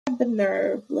the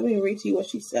nerve. Let me read to you what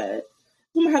she said.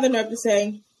 Woman had the nerve to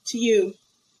say, to you,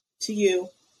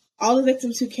 all the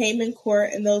victims who came in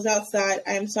court and those outside,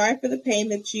 I am sorry for the pain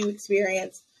that you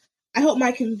experienced. I hope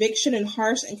my conviction and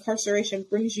harsh incarceration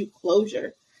brings you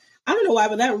closure. I don't know why,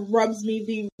 but that rubs me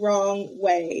the wrong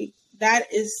way.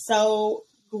 That is so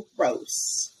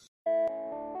gross.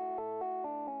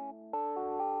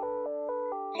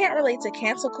 Can't relate to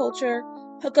cancel culture,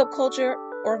 hookup culture,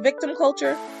 or victim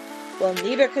culture? Well,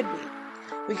 neither could we.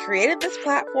 We created this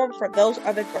platform for those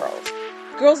other girls.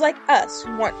 Girls like us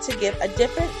who want to give a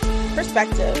different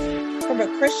perspective from a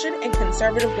Christian and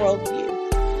conservative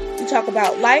worldview. We talk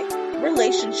about life,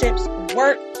 relationships,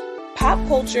 work, pop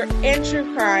culture, and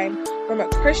true crime from a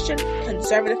Christian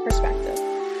conservative perspective.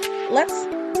 Let's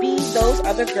be those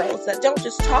other girls that don't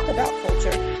just talk about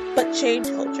culture, but change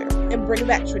culture and bring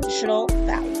back traditional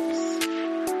values.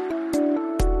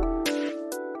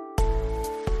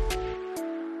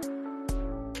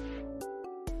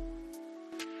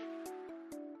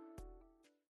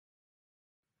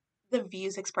 The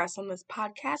views expressed on this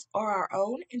podcast are our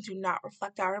own and do not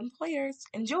reflect our employers.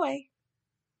 Enjoy!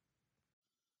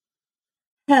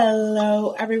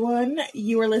 Hello, everyone.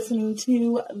 You are listening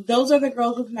to Those Are the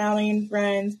Girls with Mallory and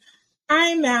Friends.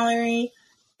 I'm Mallory,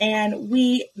 and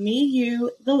we, me,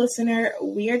 you, the listener,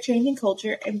 we are changing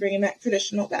culture and bringing back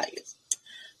traditional values.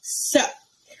 So,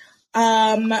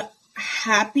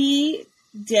 happy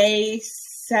day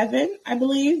 7, I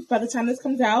believe, by the time this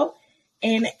comes out,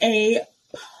 in a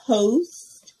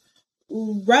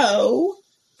post-Roe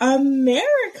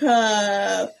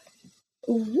America.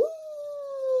 Woo!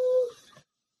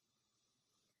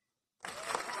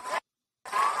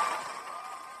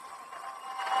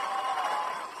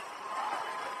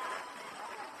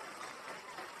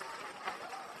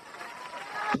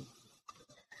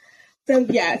 So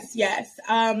yes.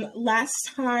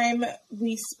 Last time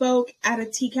we spoke at a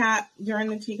TCAP, during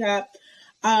the TCAP,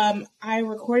 I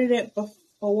recorded it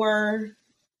before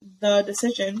the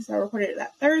decision. So I recorded it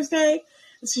that Thursday.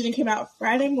 The decision came out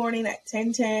Friday morning at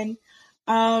 10:10.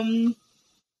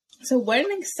 So what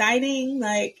an exciting,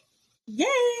 yay!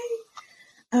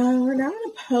 We're now in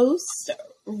a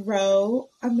post-Roe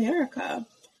America.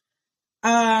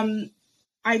 I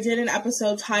did an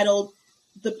episode titled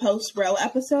The Post-Roe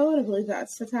Episode. I believe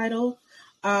that's the title.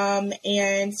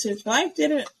 And Students for Life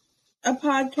did a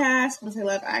podcast. When I say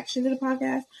Life Action did a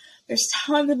podcast. There's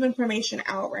tons of information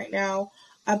out right now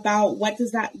about what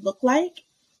does that look like.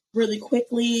 Really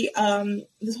quickly,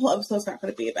 this whole episode's not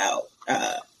going to be about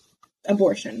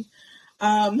abortion.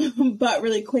 But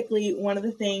really quickly, one of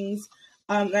the things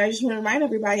that I just want to remind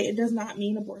everybody, it does not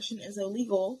mean abortion is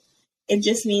illegal. It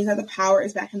just means that the power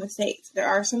is back in the states. There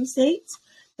are some states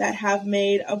that have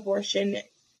made abortion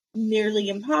nearly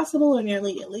impossible or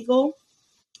nearly illegal,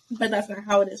 but that's not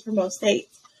how it is for most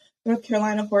states. North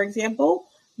Carolina, for example,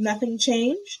 nothing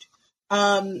changed.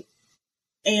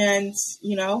 And,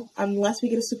 unless we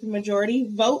get a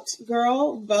supermajority, vote,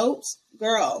 girl, vote,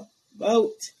 girl,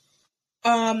 vote.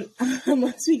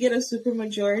 Unless we get a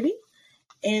supermajority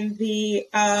in the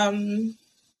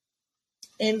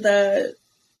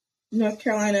North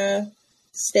Carolina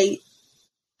State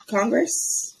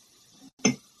Congress,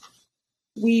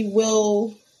 we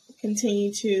will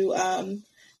continue to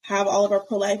have all of our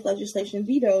pro-life legislation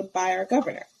vetoed by our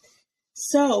governor.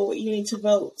 So you need to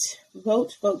vote.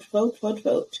 Vote, vote, vote, vote,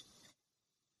 vote.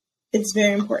 It's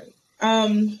very important.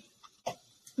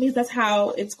 Because that's how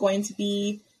it's going to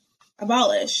be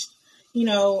abolished.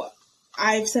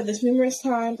 I've said this numerous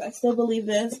times. I still believe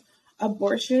this.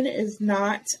 Abortion is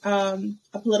not a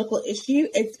political issue.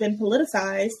 It's been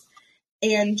politicized.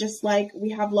 And just like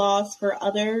we have laws for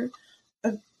other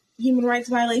human rights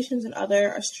violations and other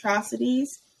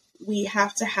atrocities, we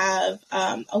have to have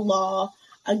a law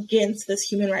against this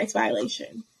human rights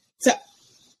violation. So,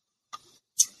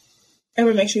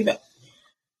 everyone make sure you vote.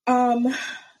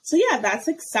 So yeah, that's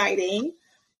exciting.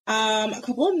 A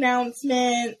couple of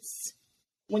announcements.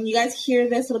 When you guys hear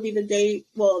this, it'll be the day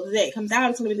it comes out.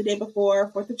 It's going to be the day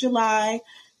before 4th of July.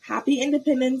 Happy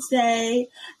Independence Day.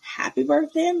 Happy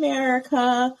birthday,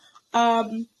 America.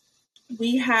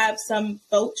 We have some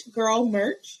Vote Girl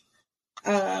merch.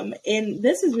 And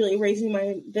this is really raising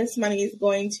money. This money is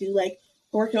going to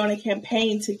work on a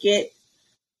campaign to get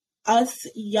us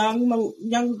young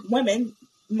women,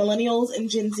 millennials and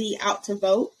Gen Z, out to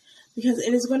vote, because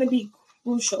it is going to be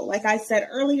crucial. Like I said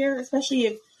earlier, especially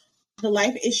if the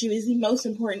life issue is the most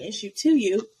important issue to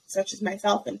you, such as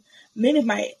myself and many of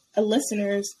my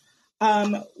listeners,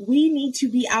 we need to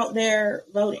be out there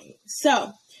voting.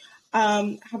 So,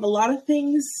 have a lot of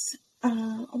things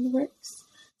on the works.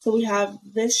 So we have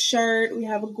this shirt. We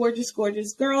have a gorgeous,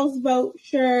 gorgeous girls vote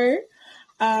shirt.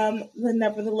 The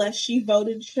Nevertheless She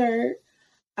Voted shirt.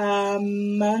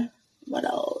 What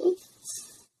else?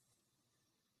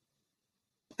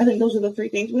 I think those are the three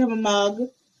things. We have a mug,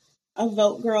 a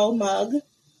Vote Girl mug.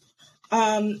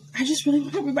 I just really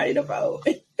want everybody to vote.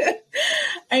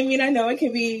 I mean, I know it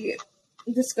can be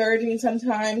discouraging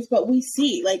sometimes, but we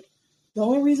see, like, the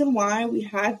only reason why we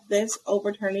had this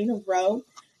overturning of Roe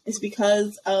is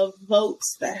because of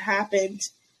votes that happened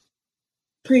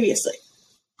previously.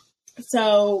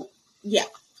 So, yeah.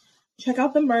 Check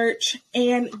out the merch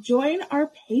and join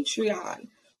our Patreon.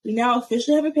 We now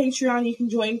officially have a Patreon. You can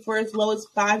join for as low as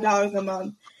 $5 a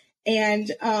month.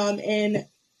 And in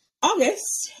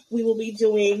August, we will be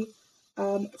doing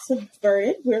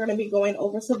Subverted. We're going to be going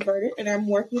over Subverted, and I'm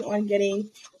working on getting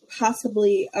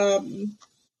possibly,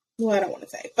 well, I don't want to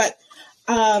say, but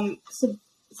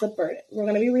Subverted. We're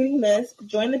going to be reading this.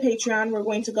 Join the Patreon. We're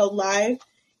going to go live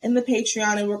in the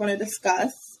Patreon, and we're going to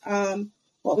discuss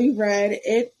what we read.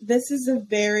 This is a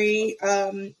very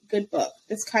good book.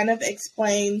 This kind of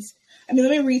explains, I mean,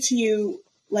 let me read to you,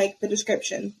 like, the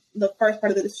description, the first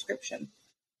part of the description.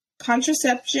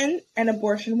 Contraception and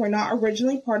abortion were not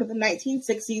originally part of the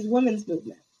 1960s women's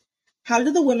movement. How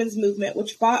did the women's movement,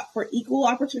 which fought for equal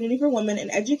opportunity for women in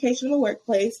education in the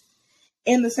workplace,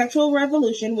 and the sexual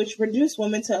revolution, which reduced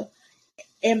women to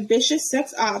ambitious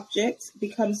sex objects,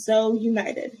 become so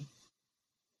united?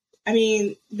 I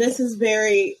mean, this is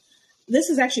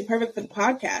actually perfect for the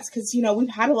podcast because, you know, we've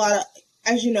had a lot of,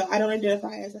 as you know, I don't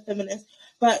identify as a feminist,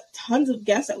 but tons of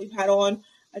guests that we've had on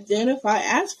identify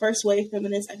as first wave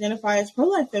feminists, identify as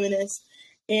pro-life feminists.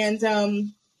 And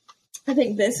I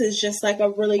think this is just like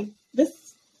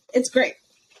it's great.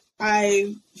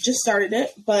 I just started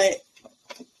it, but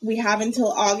we have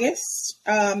until August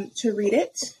to read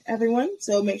it, everyone.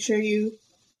 So make sure you,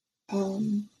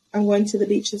 I'm going to the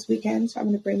beach this weekend, so I'm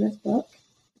going to bring this book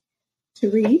to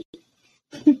read.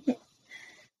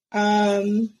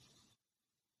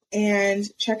 And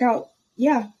check out,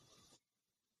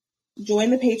 join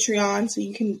the Patreon so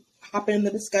you can hop in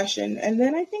the discussion. And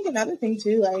then I think another thing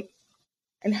too, like,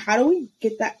 and how do we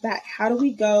get that back? How do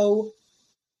we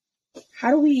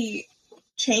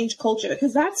change culture?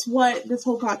 Because that's what this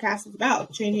whole podcast is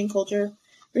about, changing culture,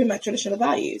 pretty much traditional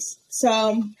values.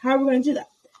 So how are we going to do that?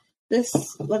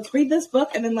 Let's read this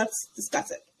book and then let's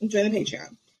discuss it and join the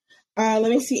Patreon.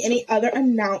 Let me see any other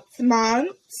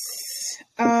announcements.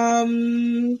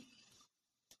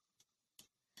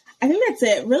 I think that's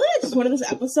it. Really, I just wanted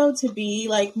this episode to be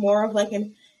like more of like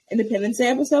an Independence Day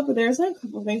episode, but there's like a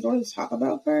couple of things I wanted to talk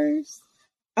about first.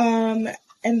 And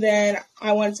then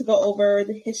I wanted to go over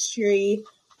the history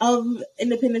of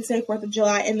Independence Day, 4th of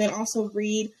July, and then also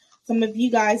read some of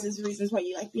you guys' reasons why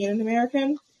you like being an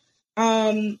American.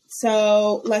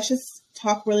 So let's just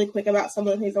talk really quick about some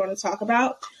of the things I want to talk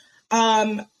about.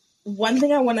 One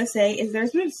thing I want to say is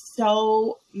there's been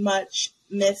so much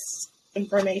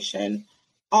misinformation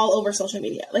all over social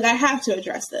media. Like, I have to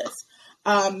address this.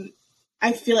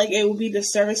 I feel like it would be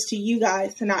disservice to you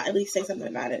guys to not at least say something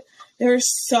about it. There are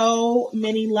so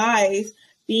many lies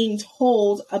being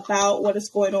told about what is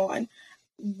going on.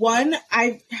 One,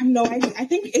 I have no idea. I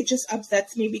think it just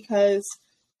upsets me because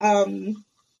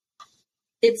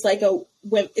it's like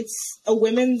it's a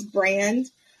women's brand.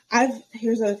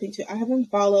 Here's the other thing too. I haven't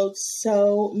followed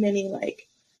so many like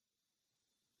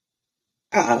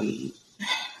I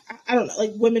don't know,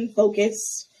 like women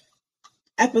focused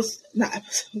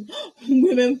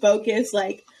women focused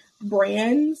like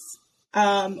brands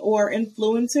or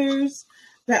influencers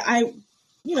that I,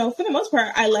 you know, for the most part,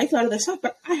 I liked a lot of their stuff,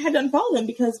 but I had to unfollow them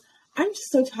because I'm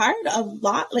just so tired of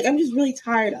I'm just really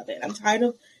tired of it. I'm tired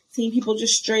of seeing people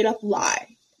just straight up lie.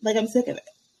 Like, I'm sick of it.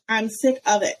 I'm sick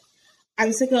of it.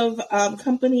 I'm sick of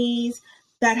companies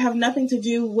that have nothing to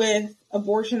do with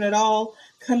abortion at all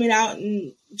coming out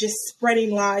and just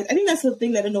spreading lies. I think that's the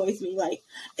thing that annoys me. Like,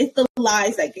 it's the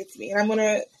lies that gets me. And I'm going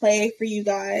to play for you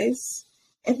guys,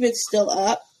 if it's still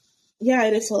up. Yeah,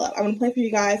 it is still up. I'm going to play for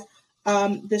you guys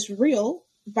this reel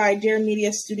by Dear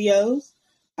Media Studios.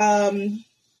 Dear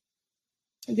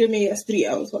Media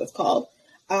Studio is what it's called.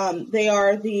 They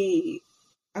are their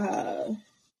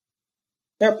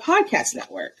podcast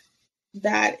network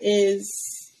that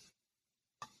is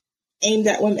aimed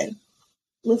at women.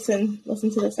 Listen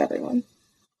to this, everyone.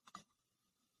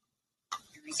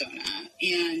 Arizona,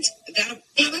 and that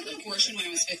I had an abortion when I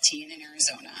was 15 in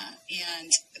Arizona,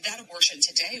 and that abortion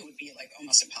today would be like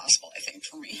almost impossible, I think,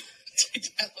 for me.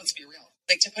 Let's be real.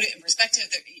 Like, to put it in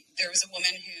perspective, there was a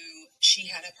woman who, she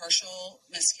had a partial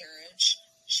miscarriage.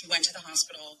 She went to the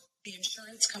hospital. The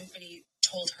insurance company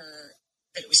told her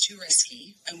that it was too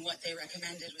risky, and what they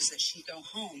recommended was that she go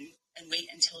home and wait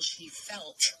until she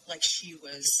felt like she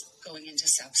was going into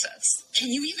sepsis. Can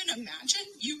you even imagine?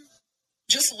 You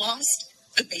just lost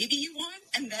the baby you want,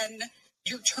 and then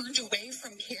you're turned away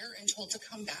from care and told to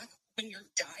come back when you're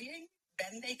dying?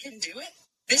 Then they can do it?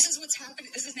 This is what's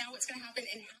happening. This is now what's going to happen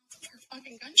in half of our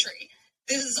fucking country.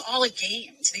 This is all a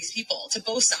game to these people, to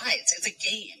both sides. It's a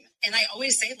game. And I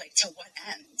always say, like, to what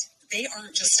end? They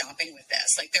aren't just stopping with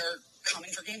this. Like, they're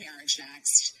coming for gay marriage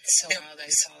next. So wild, I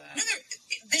saw that. No,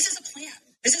 this is a plan.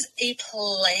 This is a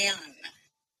plan.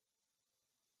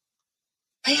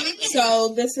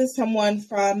 So this is someone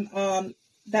from,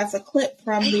 that's a clip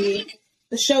from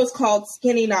the show is called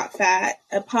Skinny Not Fat,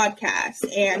 a podcast,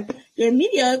 and your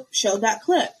media showed that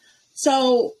clip.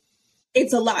 So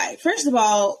it's a lie. First of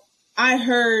all, I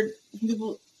heard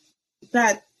people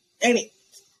that, I'm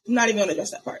not even going to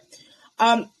address that part.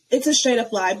 It's a straight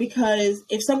up lie, because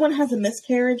if someone has a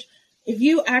miscarriage, if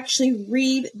you actually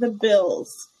read the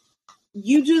bills,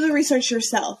 you do the research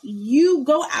yourself, you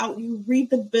go out, you read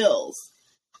the bills,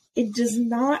 it does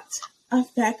not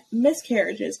affect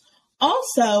miscarriages.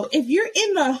 Also, if you're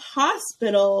in the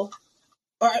hospital,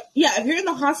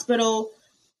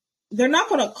 they're not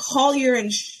going to call your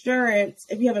insurance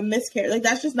if you have a miscarriage. Like,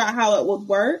 that's just not how it would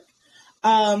work.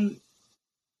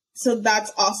 So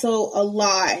that's also a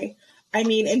lie. I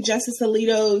mean, in Justice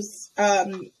Alito's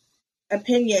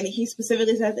opinion, he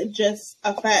specifically says it just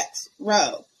affects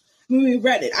Roe. I mean, we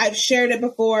read it. I've shared it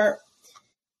before.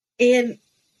 And,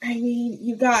 I mean,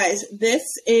 you guys, this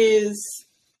is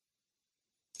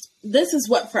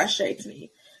what frustrates me.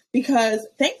 Because,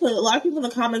 thankfully, a lot of people in the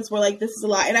comments were like, this is a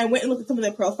lie. And I went and looked at some of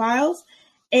their profiles.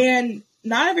 And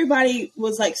not everybody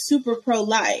was, like, super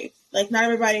pro-life. Like, not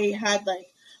everybody had, like,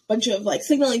 a bunch of, like,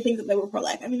 signaling things that they were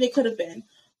pro-life. I mean, they could have been.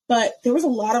 But there was a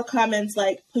lot of comments,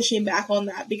 like, pushing back on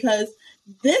that, because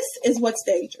this is what's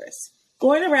dangerous.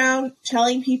 Going around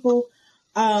telling people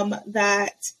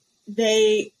that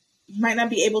they might not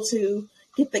be able to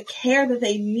get the care that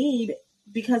they need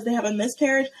because they have a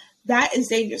miscarriage, that is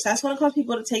dangerous. That's going to cause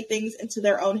people to take things into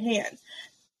their own hands.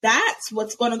 That's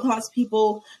what's going to cause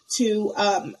people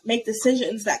to make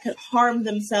decisions that could harm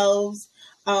themselves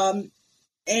and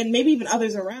maybe even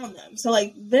others around them. So,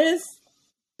 like, this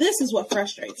is what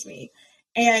frustrates me.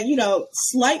 And, you know,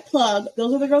 slight plug,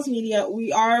 Those Are the Girls Media,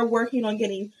 we are working on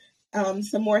getting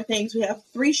some more things. We have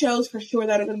 3 shows for sure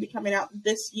that are going to be coming out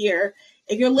this year.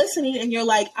 If you're listening and you're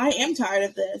like, I am tired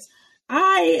of this,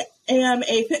 I am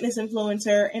a fitness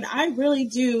influencer, and I really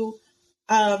do,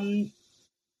 I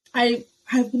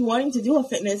have been wanting to do a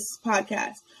fitness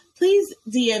podcast. Please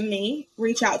DM me,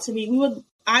 reach out to me.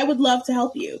 I would love to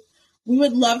help you. We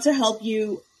would love to help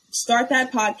you start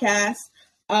that podcast.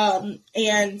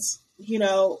 And, you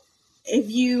know, if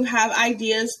you have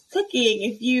ideas cooking,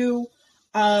 if you,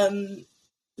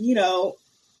 you know,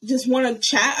 just want to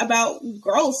chat about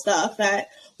girl stuff that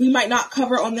we might not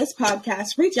cover on this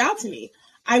podcast, reach out to me.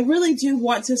 I really do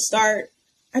want to start.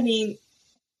 I mean,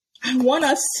 I want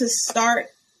us to start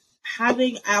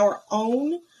having our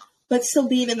own, but still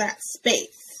being in that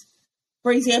space.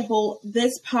 For example,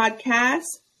 this podcast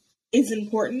is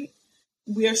important.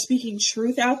 We are speaking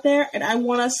truth out there, and I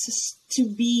want us to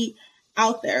be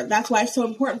out there. That's why it's so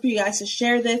important for you guys to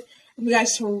share this, and for you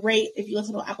guys to rate if you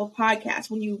listen to Apple Podcasts.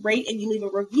 When you rate and you leave a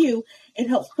review, it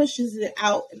helps pushes it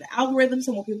out in the algorithm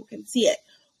so more people can see it.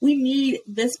 We need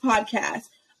this podcast.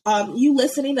 You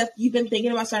listening, that you've been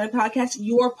thinking about starting a podcast,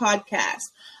 your podcast.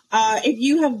 If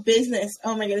you have business,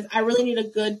 oh my goodness, I really need a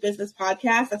good business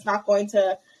podcast that's not going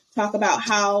to talk about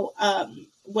how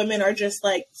women are just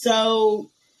like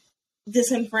so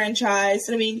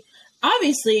disenfranchised. I mean,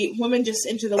 obviously, women just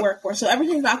enter the workforce, so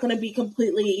everything's not going to be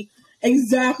completely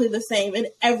exactly the same in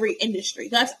every industry.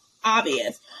 That's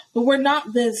obvious. But we're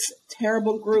not this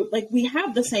terrible group. Like, we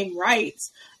have the same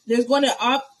rights. There's going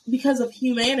to, because of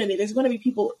humanity, there's going to be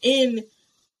people in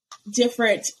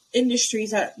different industries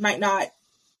that might not,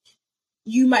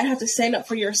 you might have to stand up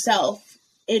for yourself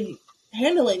in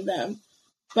handling them.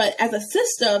 But as a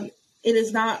system, it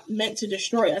is not meant to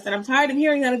destroy us. And I'm tired of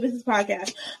hearing that in business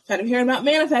podcasts. I'm tired of hearing about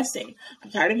manifesting.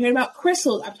 I'm tired of hearing about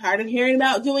crystals. I'm tired of hearing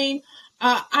about doing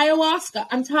ayahuasca.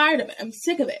 I'm tired of it. I'm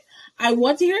sick of it. I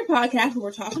want to hear a podcast where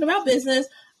we're talking about business.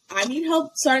 I need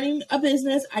help starting a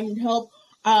business. I need help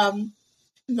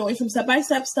knowing some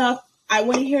step-by-step stuff. I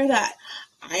want to hear that.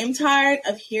 I am tired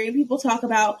of hearing people talk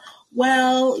about,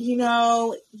 well, you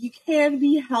know, you can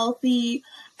be healthy.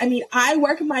 I mean, I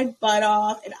work my butt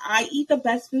off and I eat the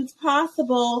best foods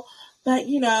possible, but,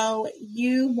 you know,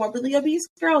 you morbidly obese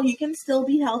girl, you can still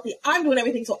be healthy. I'm doing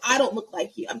everything so I don't look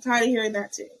like you. I'm tired of hearing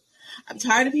that too. I'm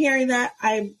tired of hearing that.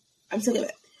 I'm sick of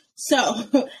it. So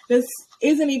this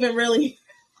isn't even really,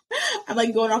 I'm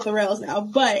like going off the rails now.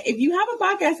 But if you have a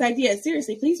podcast idea,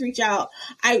 seriously, please reach out.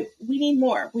 We need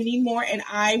more. We need more, and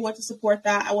I want to support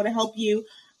that. I want to help you.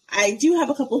 I do have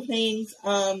a couple of things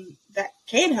that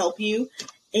can help you,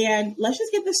 and let's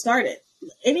just get this started.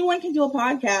 Anyone can do a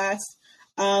podcast.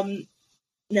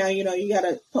 Now, you got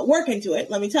to put work into it.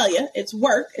 Let me tell you, it's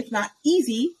work. It's not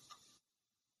easy.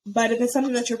 But if it's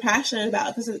something that you're passionate about,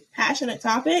 if it's a passionate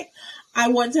topic, I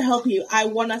want to help you. I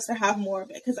want us to have more of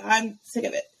it because I'm sick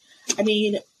of it. I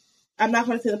mean, I'm not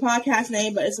going to say the podcast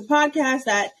name, but it's a podcast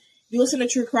that if you listen to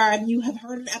True Crime, you have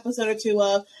heard an episode or two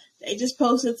of. They just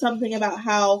posted something about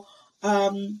how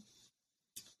people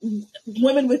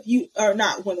with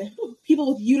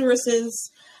uteruses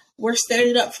were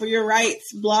standing up for your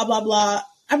rights, blah, blah, blah.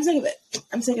 I'm sick of it.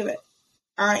 I'm sick of it.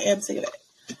 I am sick of it.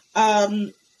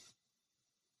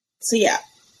 So yeah.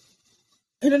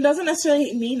 And it doesn't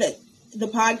necessarily mean that the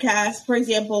podcast, for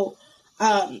example,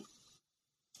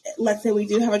 let's say we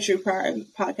do have a true crime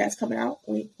podcast coming out.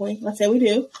 Let's say we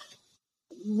do.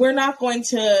 We're not going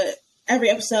to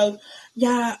every episode,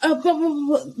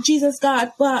 Jesus,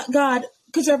 God, God,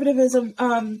 conservatism,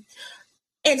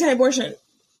 anti-abortion.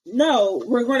 No,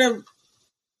 we're going to,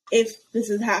 if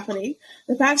this is happening,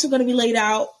 the facts are going to be laid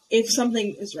out. If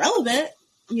something is relevant,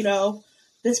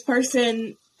 this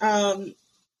person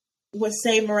was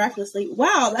saved miraculously.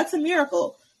 Wow, that's a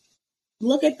miracle.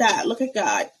 Look at that. Look at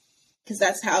God. Because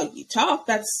that's how you talk.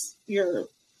 That's your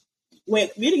way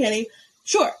of communicating.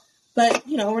 Sure. But,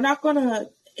 we're not going to,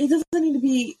 it doesn't need to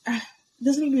be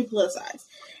politicized.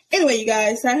 Anyway, you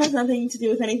guys, that has nothing to do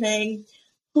with anything.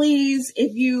 Please,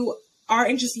 if you are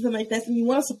interested in something like this and you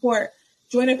want to support,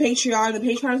 join our Patreon. The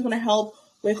Patreon is going to help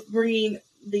with bringing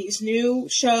these new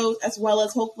shows, as well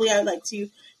as hopefully I'd like to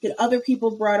get other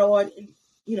people brought on and,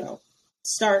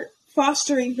 start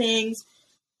fostering things.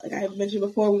 Like I have mentioned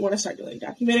before, we want to start doing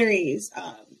documentaries,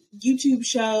 YouTube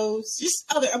shows, just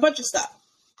a bunch of stuff.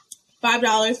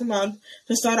 $5 a month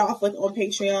to start off with on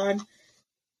Patreon.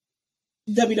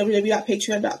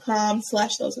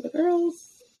 www.patreon.com/thosearethegirls.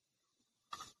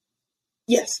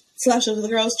 Yes,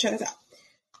 /thosearethegirls. Check us out.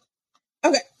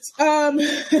 Okay.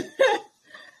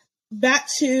 Back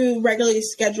to regularly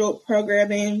scheduled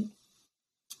programming.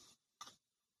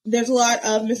 There's a lot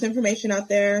of misinformation out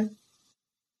there,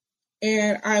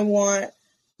 and I want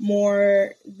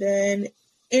more than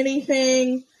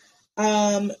anything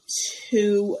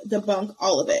to debunk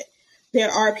all of it. There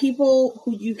are people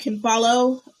who you can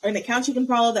follow, or an account you can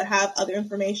follow that have other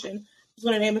information. I'm just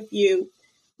going to name a few.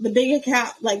 The big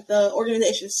account, like the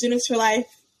organization Students for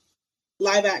Life,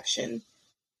 Live Action,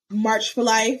 March for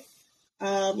Life,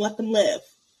 Let Them Live,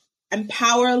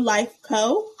 Empower Life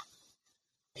Co.,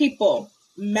 People,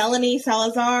 Melanie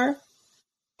Salazar,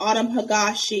 Autumn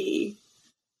Hagashi.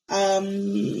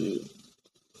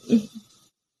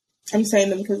 I'm saying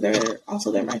them because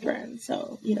they're my friends.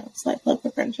 So, slight plug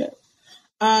for friendship.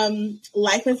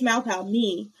 Life is Malpow,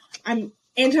 me. I'm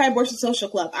Anti-Abortion Social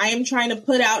Club. I am trying to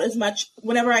put out as much,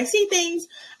 whenever I see things,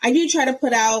 I do try to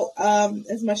put out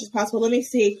as much as possible. Let me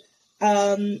see.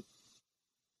 Let me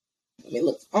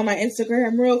look on my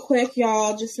Instagram real quick,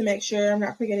 y'all, just to make sure I'm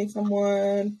not forgetting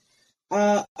someone.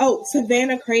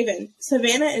 Savannah Craven.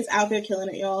 Savannah is out there killing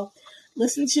it, y'all.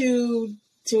 Listen to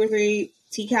 2 or 3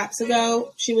 TCAPs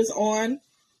ago. She was on.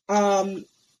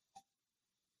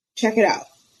 Check it out.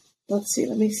 Let's see.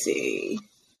 Let me see.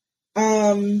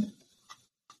 Alex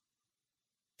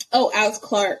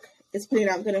Clark is putting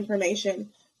out good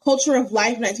information. Culture of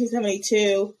Life,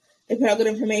 1972. They put out good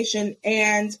information.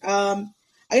 And I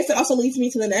guess it also leads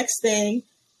me to the next thing.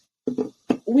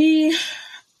 We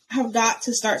have got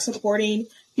to start supporting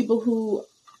people who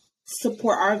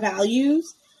support our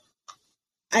values.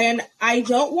 And I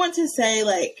don't want to say,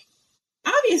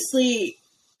 obviously,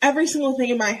 every single thing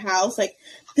in my house,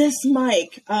 this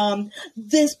mic,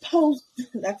 this post,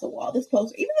 that's a wall, this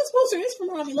poster, even this poster is from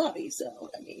Hobby Lobby, so,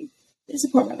 they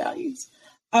support my values.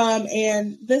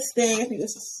 And this thing, I think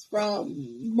this is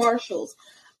from Marshall's.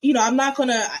 I'm not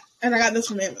gonna, and I got this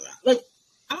from Amazon.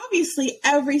 Obviously,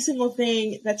 every single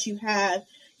thing that you have,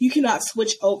 you cannot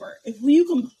switch over. If you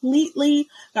completely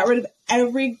got rid of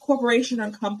every corporation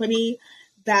or company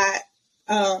that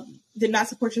did not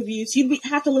support your views, you'd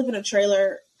have to live in a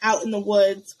trailer out in the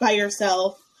woods by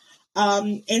yourself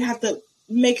and have to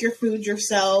make your food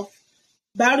yourself.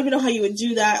 But I don't even know how you would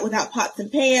do that without pots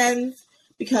and pans,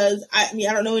 because I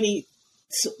don't know any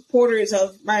supporters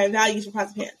of my values for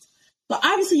pots and pans. So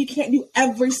obviously you can't do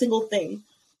every single thing,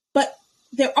 but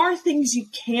there are things you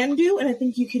can do, and I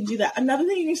think you can do that. Another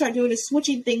thing you can start doing is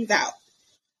switching things out.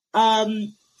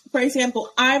 For example,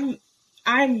 I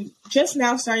I'm just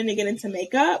now starting to get into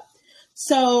makeup.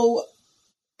 So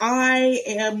I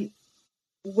am,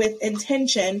 with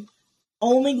intention,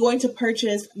 only going to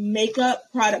purchase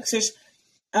makeup products. There's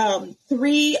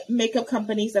 3 makeup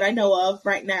companies that I know of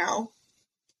right now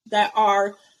that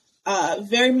are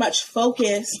very much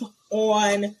focused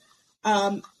on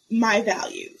my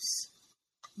values.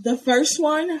 The first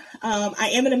one I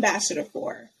am an ambassador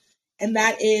for, and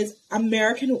that is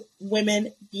American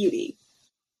Women Beauty.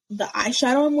 The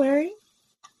eyeshadow I'm wearing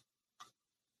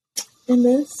in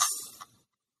this,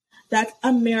 that's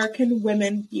American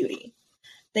Women Beauty.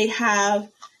 They have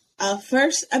a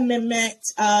First Amendment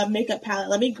makeup palette.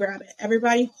 Let me grab it.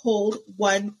 Everybody hold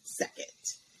 1 second.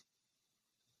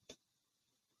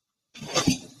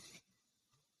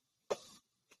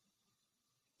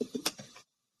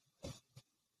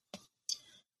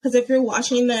 Because if you're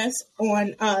watching this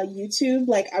on YouTube,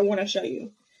 like, I want to show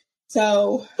you.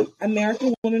 So,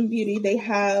 American Women Beauty, they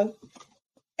have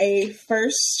a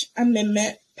First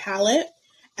Amendment palette,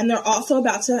 and they're also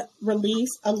about to release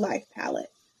a Life palette.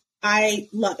 I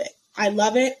love it. I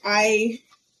love it. I'm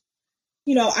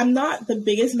not the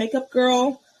biggest makeup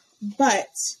girl, but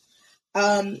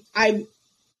I've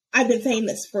been saying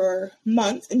this for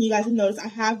months, and you guys have noticed I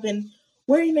have been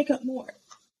wearing makeup more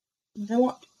than I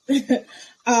want.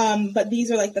 But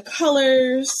these are like the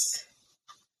colors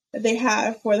that they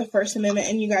have for the First Amendment,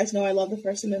 and you guys know I love the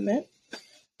First Amendment.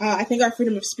 I think our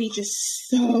freedom of speech is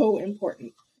so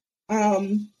important.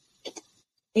 And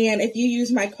if you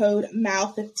use my code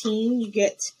MAL15, you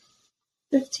get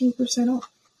 15%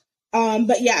 off.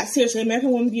 But yeah, seriously,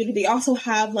 American Women Beauty, they also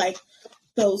have like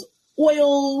those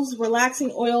oils,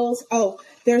 relaxing oils. Oh,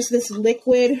 there's this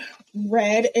liquid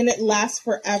red, and it lasts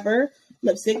forever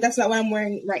lipstick. That's not what I'm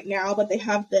wearing right now, but they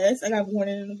have this, and I've worn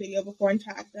it in a video before and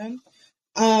tagged them.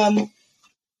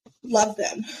 Love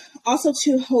them. Also,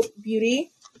 to Hope Beauty.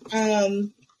 Other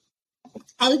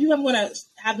people, I'm going to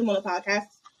have them on the podcast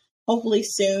hopefully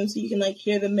soon, so you can like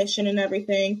hear the mission and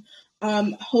everything.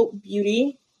 Hope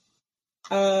Beauty.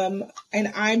 And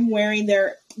I'm wearing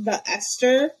the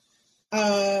Esther.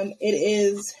 It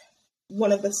is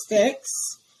one of the sticks,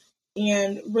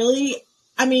 and really,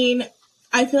 I mean,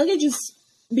 I feel like it just,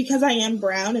 because I am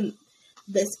brown and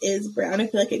this is brown, I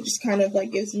feel like it just kind of like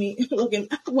gives me looking,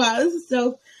 wow, this is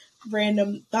so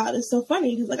random thought. It's so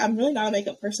funny because like I'm really not a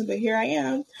makeup person, but here I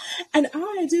am and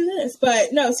I do this.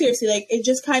 But no, seriously, like it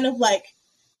just kind of like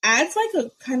adds like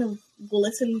a kind of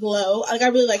glisten glow. Like I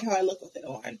really like how I look with it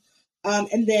on.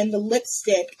 And then the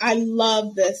lipstick, I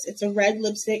love this. It's a red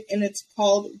lipstick and it's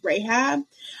called Rahab,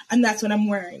 and that's what I'm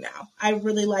wearing now. I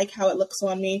really like how it looks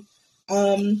on me.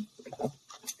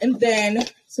 And then,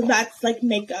 so that's like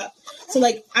makeup. So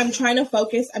like, I'm trying to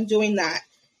focus. I'm doing that.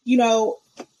 You know,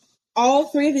 all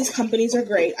 3 of these companies are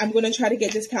great. I'm going to try to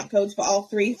get discount codes for all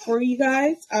 3 for you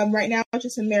guys. Right now, it's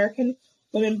just American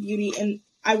Women Beauty. And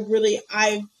I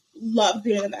love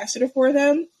being an ambassador for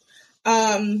them.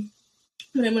 But I'm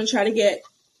going to try to get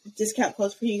discount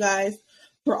codes for you guys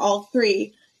for all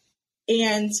 3.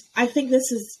 And I think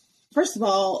this is, first of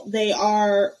all, they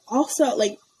are also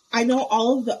like, I know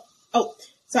all of the,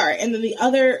 and then the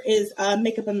other is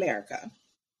Makeup America.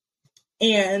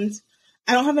 And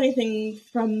I don't have anything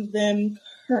from them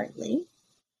currently,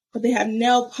 but they have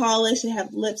nail polish, they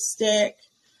have lipstick.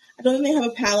 I don't think they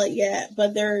have a palette yet,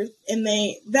 but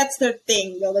that's their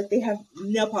thing though. Like they have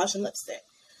nail polish and lipstick.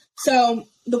 So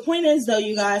the point is though,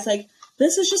 you guys, like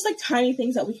this is just like tiny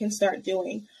things that we can start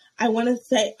doing. I want to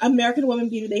say American Women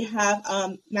Beauty, they have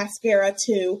mascara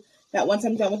too. That once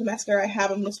I'm done with the mascara I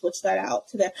have, I'm going to switch that out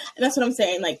to there. And that's what I'm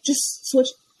saying. Like, just switch.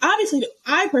 Obviously,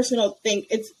 I personally don't think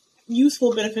it's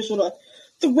useful, beneficial to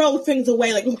throw things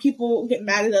away. Like, when people get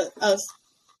mad at a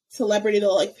celebrity,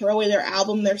 they'll, like, throw away their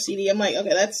album, their CD. I'm like, okay,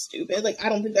 that's stupid. Like, I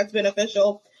don't think that's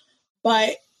beneficial.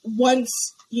 But once,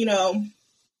 you're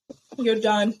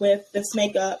done with this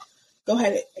makeup, go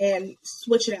ahead and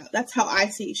switch it out. That's how I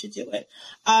see you should do it.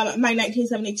 My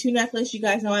 1972 necklace, you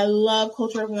guys know I love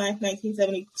Culture of Life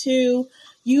 1972.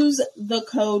 Use the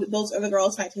code Those Are the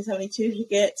Girls 1972 to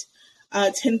get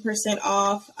 10%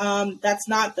 off. That's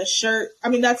not the shirt. I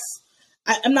mean,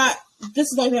 I'm not, this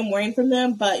is the only thing I'm wearing from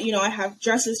them, but I have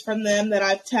dresses from them that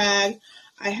I've tagged.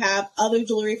 I have other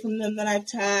jewelry from them that I've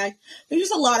tagged. There's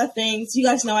just a lot of things. You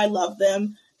guys know I love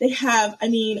them. They have,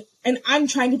 and I'm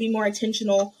trying to be more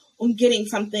intentional on getting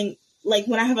something, like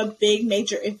when I have a big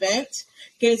major event,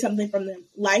 getting something from them.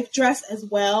 Life dress as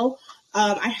well.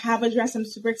 I have a dress. I'm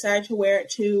super excited to wear it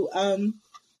to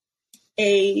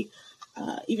a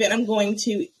event I'm going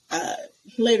to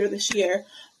later this year.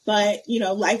 But,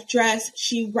 Life dress,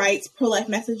 she writes pro-life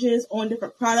messages on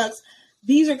different products.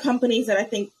 these are companies that I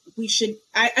think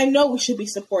I know we should be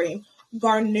supporting.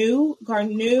 Garnu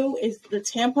is the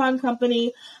tampon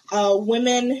company.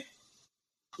 Woman,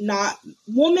 not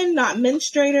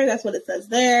menstruator. That's what it says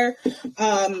there.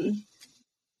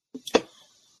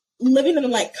 Living in the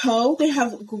Light Co. They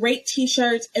have great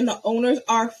t-shirts and the owners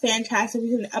are fantastic. We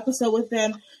did an episode with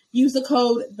them. Use the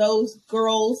code Those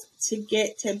Girls to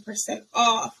get 10%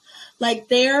 off. Like,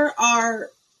 there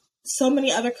are so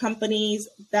many other companies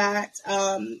that,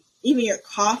 even your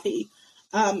coffee,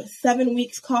 7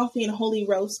 Weeks Coffee and Holy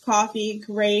Roast Coffee,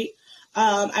 great.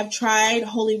 I've tried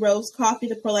Holy Roast Coffee,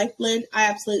 the pro-life blend. I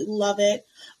absolutely love it.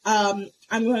 I'm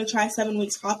going to try 7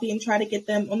 Weeks Coffee and try to get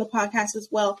them on the podcast as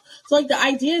well. So, like, the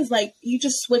idea is, like, you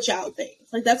just switch out things.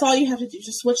 Like, that's all you have to do.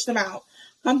 Just switch them out.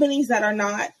 Companies that are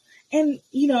not, and,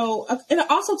 you know, and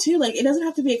also, too, like, it doesn't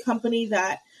have to be a company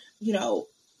that, you know,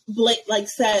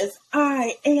 says,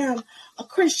 I am a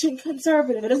Christian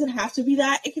conservative. It doesn't have to be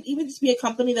that. It could even just be a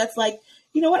company that's like,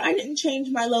 you know what, I didn't change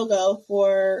my logo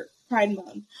for Pride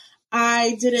Month.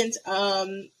 I didn't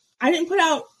put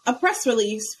out a press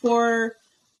release for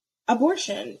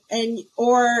abortion,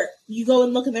 or you go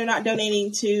and look and they're not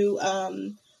donating to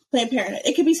Planned Parenthood.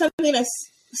 It could be something as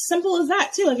simple as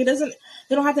that too. Like, they don't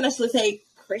have to necessarily say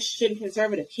Christian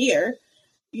conservative here,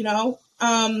 you know?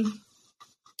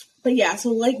 But yeah, so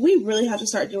like, we really have to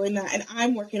start doing that, and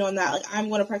I'm working on that. Like, I'm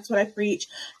going to practice what I preach.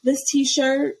 This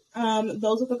t-shirt,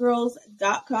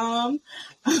 thosearethegirls.com.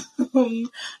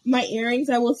 My earrings,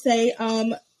 I will say,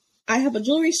 I have a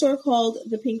jewelry store called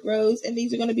The Pink Rose, and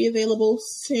these are going to be available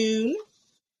soon.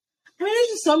 I mean, there's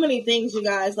just so many things, you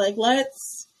guys. Like,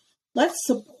 let's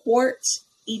support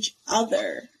each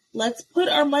other. Let's put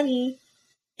our money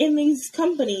in these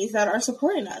companies that are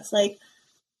supporting us. Like,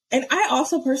 and I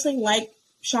also personally like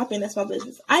shopping as small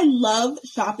business. I love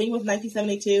shopping with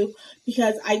 1972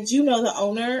 because I do know the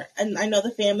owner and I know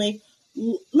the family.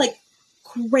 Like,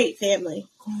 great family,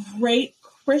 great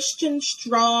Christian,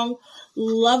 strong,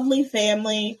 lovely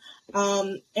family.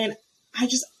 And I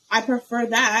prefer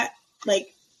that,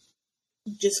 like,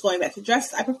 just going back to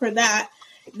dresses, I prefer that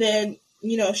than,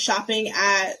 you know, shopping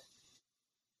at,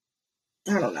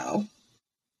 I don't know,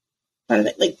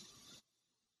 like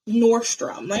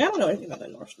Nordstrom. Like, I don't know anything about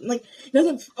Nordstrom. Like, it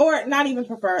doesn't, or not even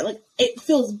prefer, like, it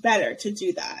feels better to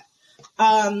do that.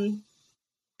 And,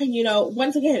 you know,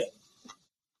 once again,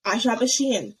 I shop at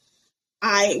Shein.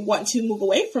 I want to move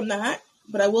away from that,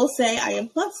 but I will say I am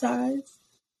plus size,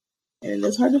 and it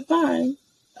is hard to find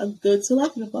a good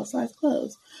selection of plus size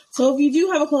clothes. So if you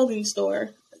do have a clothing store,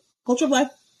 Culture of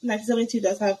Life 1972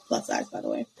 does have plus size, by the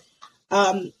way,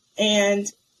 and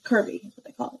curvy is what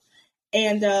they call it.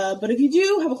 And but if you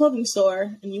do have a clothing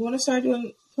store and you want to start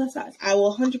doing plus size, I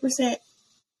will 100%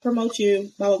 promote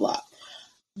you. Blah blah blah.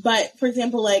 But for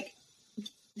example, like,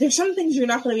 there's some things you're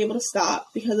not going to be able to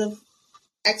stop because of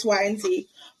X, Y, and Z,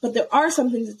 but there are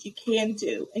some things that you can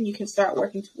do and you can start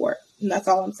working toward, and that's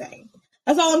all I'm saying.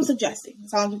 That's all I'm suggesting.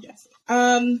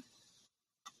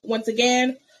 Once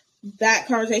again, that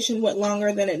conversation went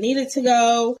longer than it needed to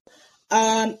go.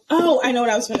 Oh, I know what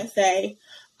I was going to say.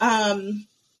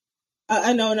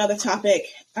 I know another topic.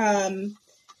 The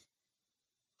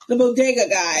bodega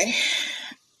guy.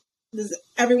 Does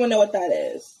everyone know what that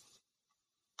is?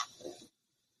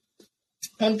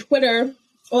 On Twitter,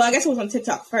 well, I guess it was on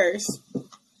TikTok first.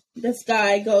 This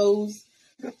guy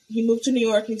he moved to New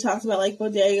York and he talks about, like,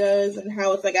 bodegas and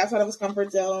how it's, like, outside of his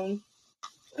comfort zone.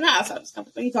 Not outside of his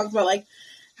comfort zone. He talks about, like,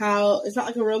 how it's not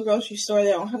like a real grocery store.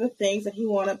 They don't have the things that he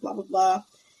wanted, blah, blah, blah.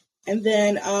 And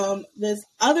then this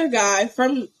other guy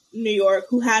from New York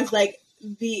who has, like,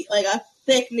 a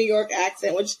thick New York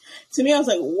accent, which to me I was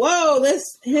like, whoa,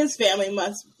 his family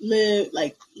must live,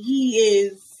 like, he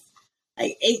is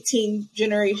like 18th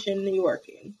generation New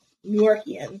Yorkian,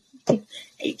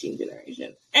 18th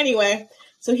generation. Anyway,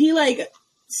 so he, like,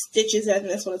 stitches it, and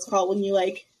that's what it's called when you,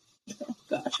 like, oh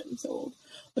gosh, I'm so old.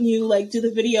 When you, like, do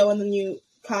the video and then you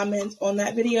comment on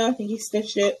that video, I think he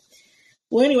stitched it.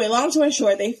 Well, anyway, long story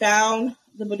short, they found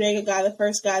the bodega guy, the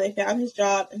first guy. They found his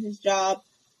job,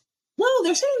 well,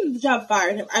 they're saying the job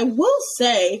fired him. I will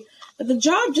say that the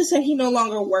job just said he no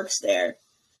longer works there.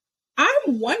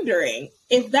 I'm wondering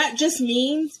if that just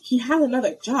means he has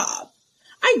another job.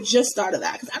 I just thought of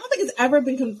that because I don't think it's ever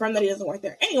been confirmed that he doesn't work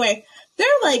there. Anyway, they're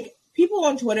like, people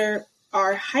on Twitter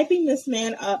are hyping this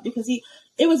man up because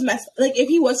it was messed. Like, if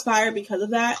he was fired because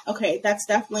of that, okay, that's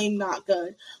definitely not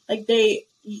good. Like,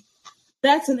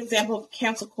 that's an example of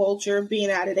cancel culture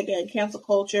being at it again. Cancel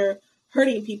culture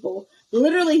hurting people.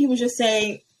 Literally, he was just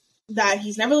saying that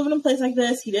he's never lived in a place like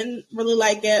this. He didn't really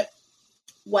like it.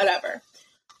 Whatever.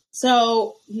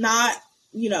 So, not,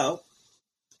 you know,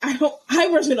 I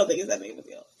personally don't think it's that big of a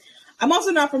deal. I'm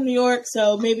also not from New York,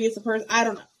 so maybe it's a person, I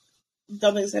don't know.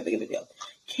 Don't think it's that big of a deal.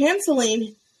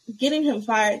 Canceling, getting him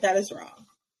fired, that is wrong.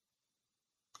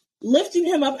 Lifting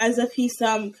him up as if he's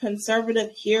some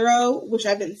conservative hero, which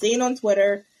I've been seeing on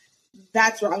Twitter,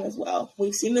 that's wrong as well.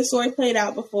 We've seen the story played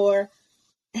out before,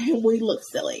 and we look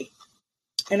silly.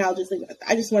 And I'll just leave it at that.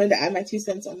 I just wanted to add my 2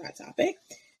 cents on that topic.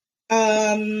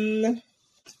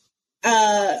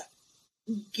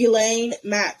 Ghislaine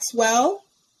Maxwell,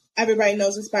 everybody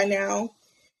knows this by now.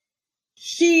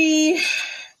 She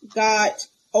got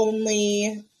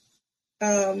only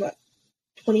 30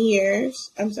 years.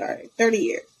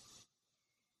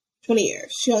 20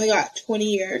 years. She only got 20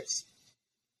 years.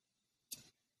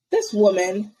 This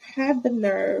woman had the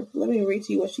nerve, let me read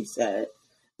to you what she said.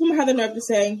 This woman had the nerve to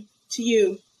say, to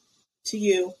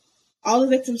you, all the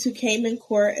victims who came in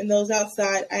court and those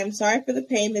outside, I am sorry for the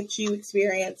pain that you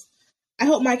experienced. I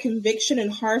hope my conviction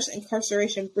and harsh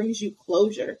incarceration brings you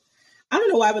closure. I don't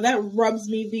know why, but that rubs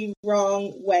me the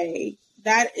wrong way.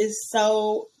 That is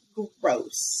so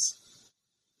gross.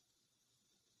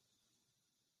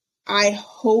 I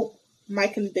hope my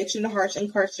conviction and harsh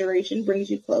incarceration brings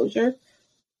you closure.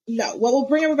 No, what will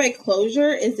bring everybody closure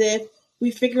is if we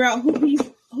figure out who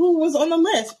was on the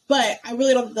list. But I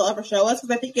really don't think they'll ever show us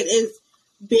because I think it is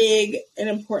big and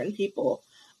important people.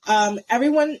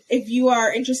 Everyone, if you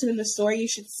are interested in the story, you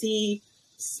should see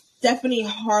Stephanie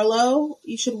Harlow.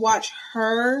 You should watch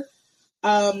her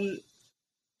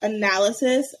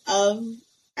analysis of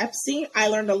Epstein. I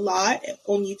learned a lot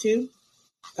on YouTube.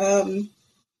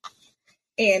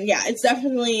 And yeah, it's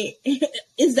definitely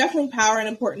power and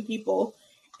important people.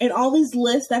 And all these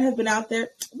lists that have been out there,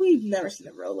 we've never seen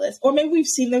the real list. Or maybe we've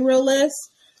seen the real list,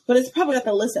 but it's probably not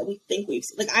the list that we think we've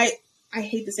seen. Like, I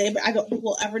hate to say it, but I don't think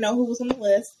we'll ever know who was on the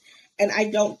list. And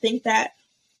I don't think that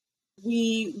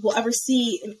we will ever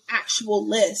see an actual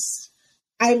list.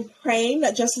 I'm praying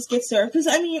that justice gets served. Because,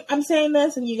 I mean, I'm saying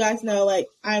this, and you guys know, like,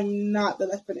 I'm not the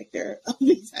best predictor of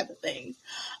these type of things.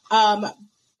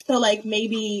 So, like,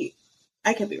 maybe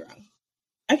I could be wrong.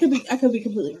 I could be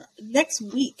completely wrong. Next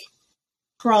week,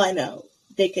 for all I know,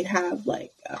 they could have,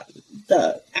 like,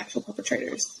 the actual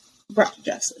perpetrators brought to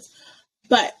justice.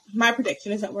 But my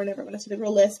prediction is that we're never going to see the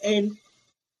real list, and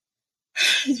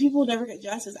these people will never get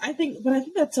justice. I think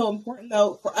that's so important,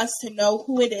 though, for us to know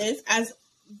who it is as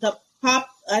the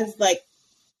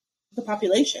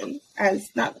population, as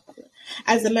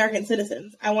American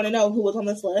citizens. I want to know who was on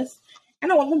this list,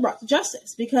 and I want them brought to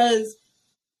justice, because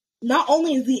not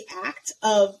only is the act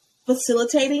of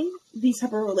facilitating these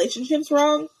type of relationships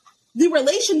wrong, the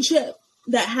relationship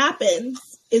that happens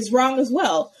is wrong as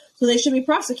well. So they should be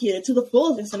prosecuted to the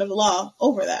full extent of the law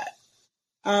over that.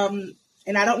 And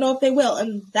I don't know if they will,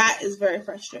 and that is very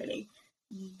frustrating.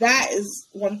 That is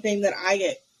one thing that I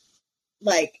get,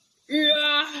 like,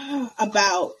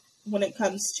 about when it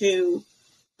comes to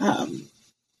the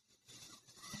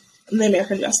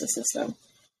American justice system.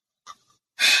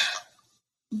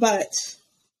 But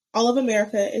all of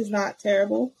America is not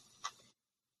terrible.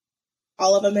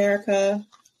 All of America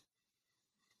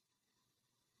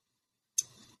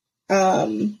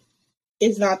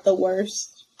is not the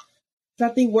worst. It's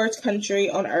not the worst country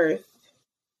on earth.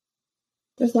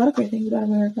 There's a lot of great things about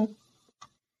America.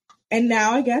 And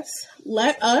now, I guess,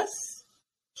 let us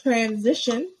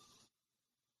transition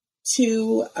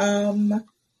to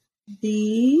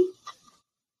the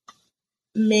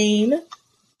main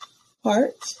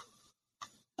part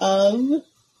of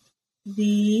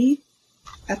the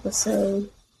episode.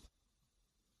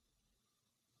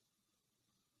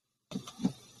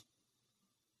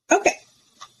 Okay.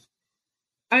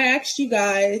 I asked you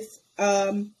guys,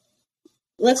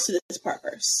 let's do this part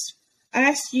first. I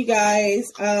asked you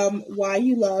guys why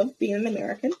you love being an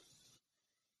American.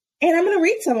 And I'm going to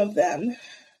read some of them.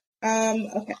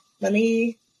 Okay,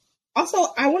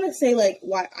 I want to say, like,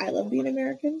 why I love being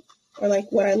American, or,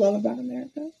 like, what I love about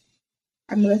America.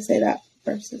 I'm going to say that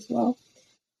first as well.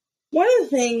 One of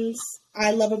the things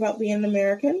I love about being an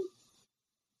American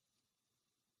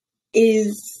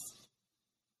is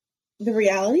the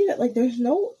reality that, like, there's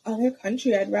no other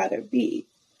country I'd rather be.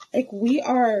 Like, we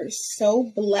are so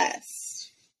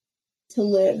blessed to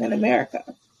live in America.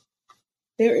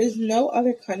 There is no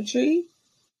other country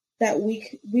that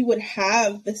we would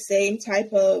have the same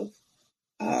type of,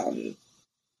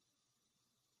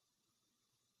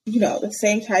 the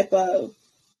same type of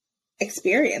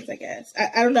experience, I guess.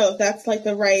 I don't know if that's, like,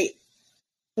 the right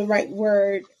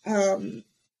word.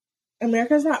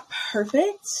 America's not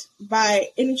perfect by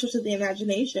any stretch of the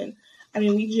imagination. I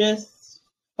mean, we just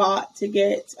fought to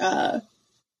get the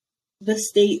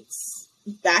states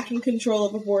back in control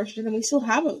of abortion, and we still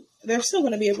have there's still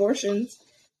going to be abortions.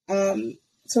 So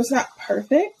it's not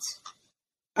perfect.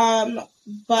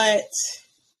 But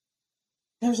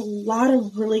there's a lot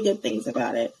of really good things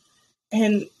about it.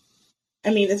 And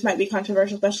I mean, this might be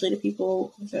controversial, especially to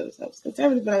people who say themselves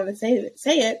conservative, but I want to say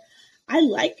it. I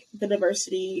like the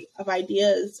diversity of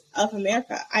ideas of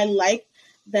America. I like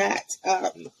that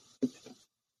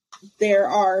there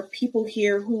are people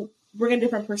here who bring a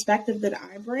different perspective than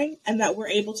I bring, and that we're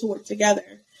able to work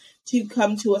together to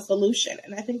come to a solution.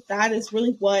 And I think that is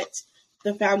really what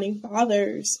the founding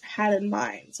fathers had in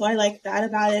mind. So I like that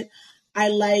about it. I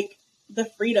like the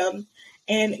freedom.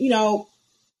 And, you know,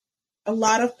 a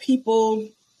lot of people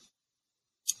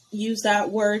use that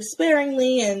word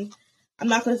sparingly, and I'm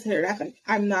not going to say that, like,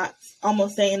 I'm not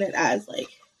almost saying it as like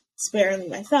sparingly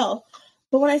myself.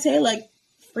 But when I say like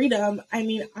freedom, I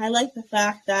mean, I like the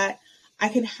fact that I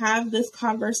can have this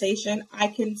conversation. I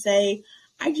can say,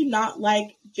 I do not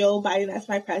like Joe Biden as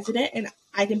my president, and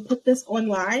I can put this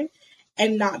online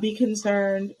and not be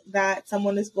concerned that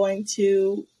someone is going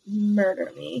to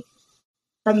murder me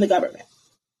from the government.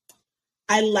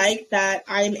 I like that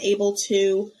I'm able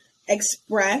to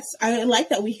express. I like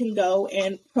that we can go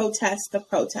and protest the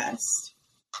protest.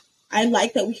 I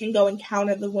like that we can go and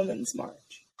counter the Women's March.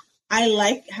 I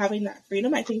like having that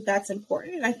freedom. I think that's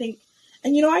important. And I think,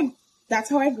 and you know, that's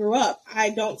how I grew up. I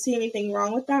don't see anything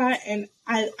wrong with that. And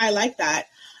I like that.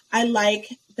 I like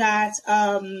that,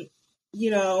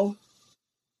 you know,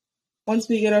 once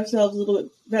we get ourselves a little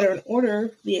bit better in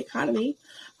order, the economy,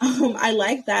 I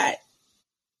like that.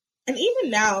 And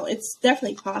even now, it's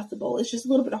definitely possible. It's just a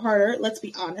little bit harder. Let's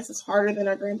be honest. It's harder than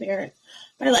our grandparents.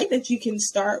 But I like that you can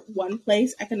start one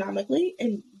place economically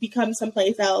and become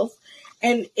someplace else.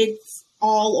 And it's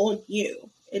all on you.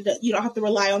 You don't have to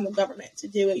rely on the government to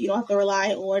do it. You don't have to rely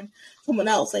on someone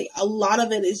else. Like, a lot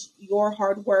of it is your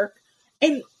hard work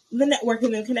and the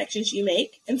networking and connections you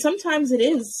make. And sometimes it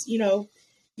is, you know,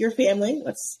 your family.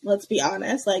 Let's be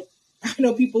honest. Like, I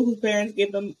know people whose parents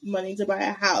gave them money to buy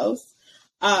a house.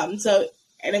 So,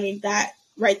 and I mean, that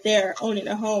right there, owning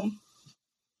a home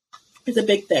is a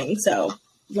big thing. So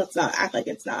let's not act like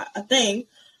it's not a thing.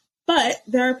 But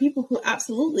there are people who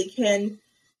absolutely can,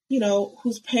 you know,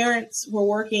 whose parents were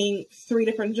working 3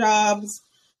 different jobs,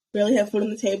 barely have food on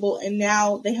the table, and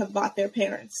now they have bought their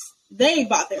parents. They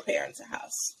bought their parents a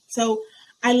house. So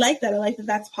I like that. I like that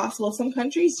that's possible. Some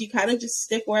countries, you kind of just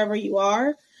stick wherever you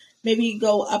are. Maybe you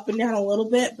go up and down a little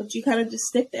bit, but you kind of just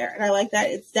stick there. And I like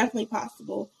that. It's definitely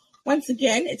possible. Once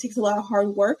again, it takes a lot of hard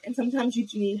work, and sometimes you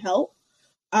do need help.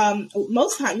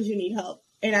 Most times you need help.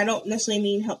 And I don't necessarily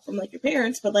mean help from like your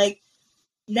parents, but like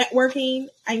networking.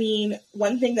 I mean,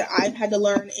 one thing that I've had to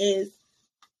learn is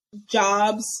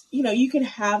jobs. You know, you can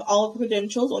have all of the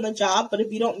credentials on the job, but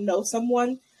if you don't know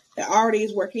someone that already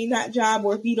is working that job,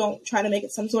 or if you don't try to make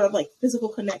it some sort of like physical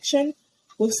connection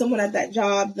with someone at that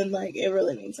job, then like it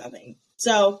really means nothing.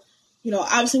 So, you know,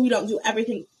 obviously we don't do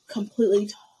everything completely,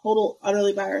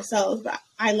 utterly by ourselves, but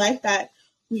I like that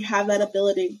we have that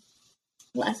ability.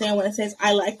 Last thing I want to say is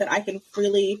I like that I can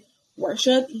freely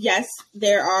worship. Yes,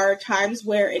 there are times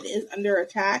where it is under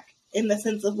attack, in the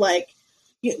sense of like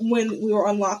when we were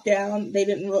on lockdown, they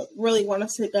didn't really want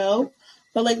us to go.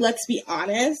 But like, let's be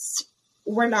honest,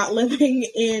 we're not living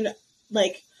in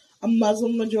like a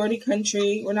Muslim majority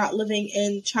country. We're not living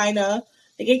in China.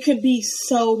 Like, it could be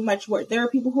so much worse. There are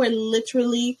people who are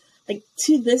literally, like,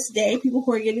 to this day, people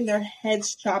who are getting their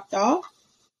heads chopped off.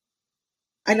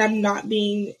 And I'm not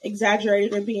being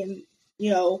exaggerated or being, you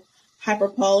know,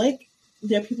 hyperbolic.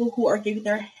 There are people who are getting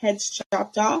their heads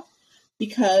chopped off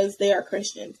because they are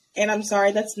Christians. And I'm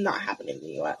sorry, that's not happening in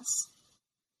the U.S.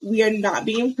 We are not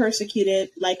being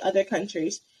persecuted like other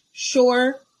countries.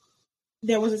 Sure,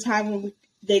 there was a time when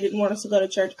they didn't want us to go to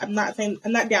church. I'm not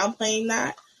downplaying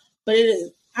that, but it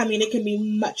is, I mean, it can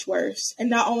be much worse.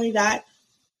 And not only that,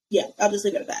 yeah, I'll just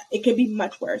leave it at that. It could be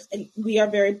much worse. And we are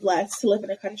very blessed to live in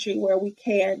a country where we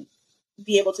can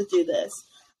be able to do this.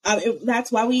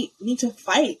 That's why we need to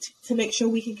fight to make sure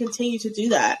we can continue to do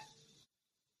that.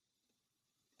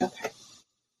 Okay.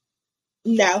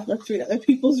 Now, let's read other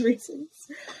people's reasons.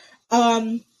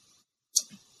 I'll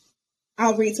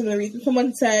read some of the reasons.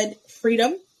 Someone said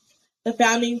freedom. The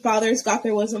founding fathers got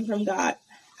their wisdom from God.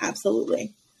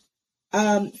 Absolutely.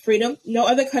 Freedom. No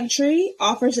other country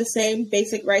offers the same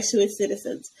basic rights to its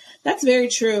citizens. That's very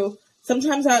true.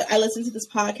 Sometimes I listen to this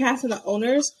podcast and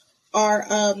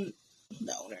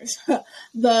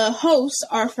the hosts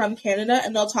are from Canada,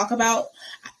 and they'll talk about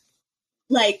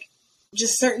like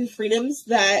just certain freedoms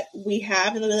that we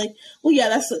have, and they'll be like, well, yeah,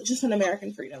 that's just an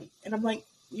American freedom. And I'm like,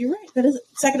 you're right. That is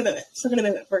Second Amendment. Second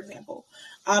Amendment, for example.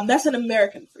 That's an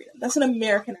American freedom. That's an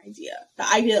American idea. The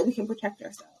idea that we can protect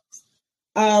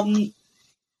ourselves.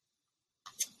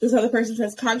 This other person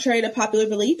says, contrary to popular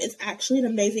belief, it's actually an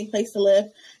amazing place to live.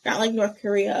 Not like North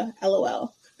Korea,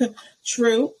 LOL.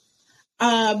 True.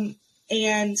 And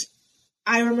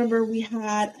I remember we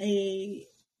had a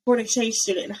foreign exchange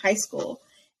student in high school,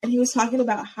 and he was talking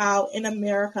about how in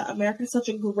America is such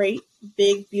a great,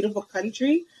 big, beautiful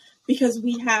country because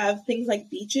we have things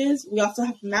like beaches. We also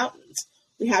have mountains.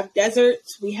 We have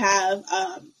deserts. We have,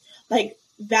 like,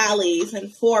 valleys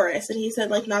and forests. And he said,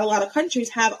 like, not a lot of countries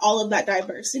have all of that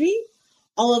diversity,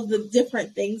 all of the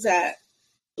different things that,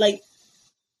 like,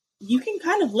 you can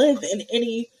kind of live in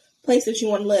any place that you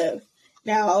want to live.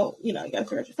 Now, you know, you got to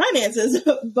figure out your finances,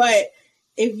 but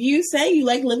if you say you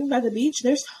like living by the beach,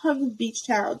 there's tons of beach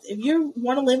towns. If you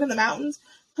want to live in the mountains,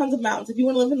 tons of mountains. If you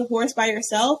want to live in the forest by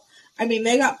yourself, I mean,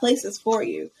 they got places for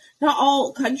you. Not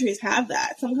all countries have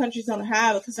that. Some countries don't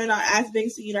have it because they're not as big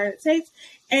as the United States,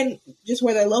 and just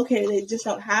where they're located, they just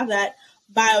don't have that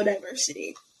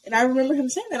biodiversity. And I remember him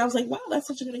saying that. I was like, wow, that's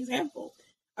such a good example.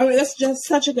 I mean, that's just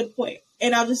such a good point.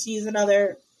 And I'll just use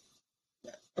another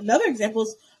example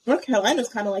is North Carolina is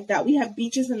kind of like that. We have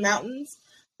beaches and mountains.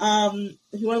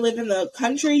 If you want to live in the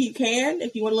country, you can.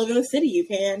 If you want to live in the city, you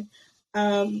can.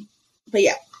 But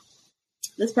yeah,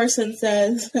 this person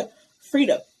says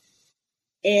freedom.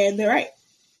 And they're right.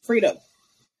 Freedom.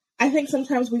 I think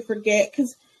sometimes we forget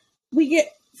because we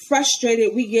get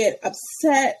frustrated. We get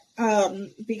upset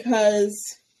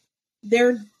because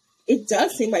it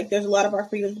does seem like there's a lot of our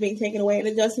freedoms being taken away. And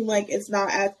it does seem like it's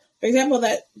not as, for example,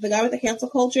 that the guy with the cancel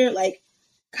culture, like,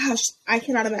 gosh, I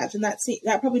cannot imagine that.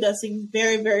 That probably does seem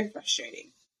very, very frustrating.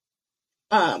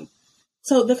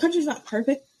 So the country's not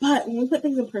perfect, but when we put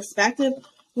things in perspective,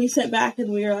 we sit back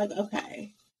and we are like,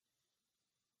 okay,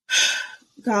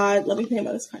 God, let me think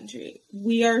about this country.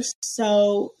 We are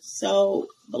so, so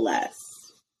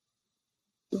blessed.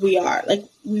 We are. Like,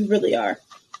 we really are.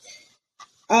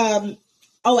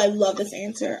 Oh, I love this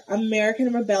answer.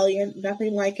 American Rebellion,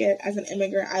 nothing like it. As an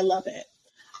immigrant, I love it.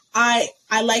 I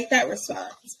like that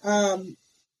response.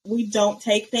 We don't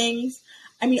take things.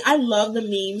 I mean, I love the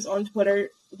memes on Twitter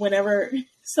whenever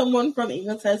someone from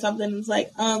England says something and it's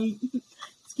like,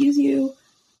 excuse you,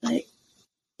 like,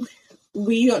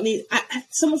 we don't need,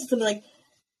 someone said something like,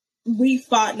 we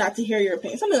fought not to hear your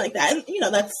opinion, something like that. And, you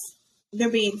know, they're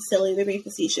being silly, they're being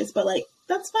facetious, but, like,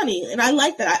 that's funny. And I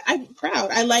like that. I'm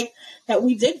proud. I like that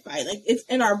we did fight. Like, it's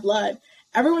in our blood.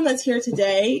 Everyone that's here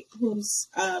today whose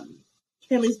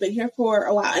family's been here for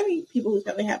a while, I mean, people whose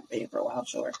family haven't been here for a while,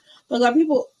 sure. But a lot of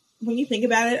people, when you think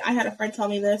about it, I had a friend tell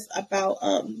me this about,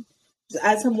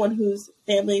 as someone whose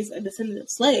family's a descendant of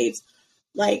slaves,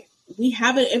 like, we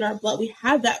have it in our blood. We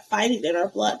have that fighting in our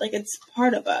blood. Like, it's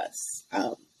part of us.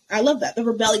 I love that. The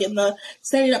rebellion, the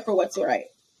standing up for what's right.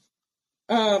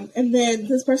 And then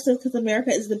this person says, because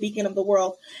America is the beacon of the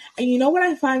world. And you know what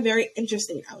I find very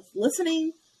interesting? I was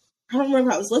listening. I don't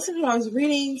remember if I was listening or I was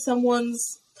reading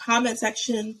someone's comment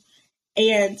section,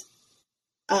 and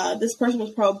this person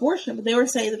was pro-abortion, but they were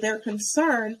saying that they're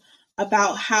concerned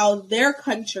about how their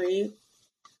country,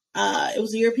 it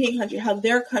was a European country, how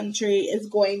their country is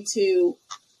going to,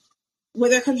 what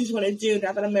their country's going to do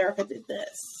now that America did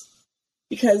this.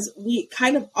 Because we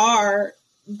kind of are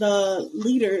the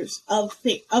leaders of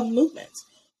movements.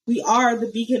 We are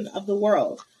the beacon of the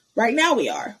world. Right now we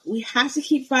are. We have to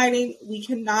keep fighting. We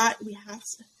have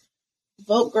to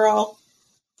vote girl,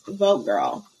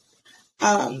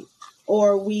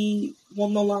 or we will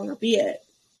no longer be it.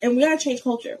 And we got to change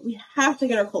culture. We have to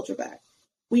get our culture back.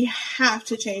 We have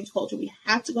to change culture. We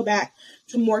have to go back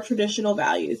to more traditional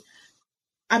values.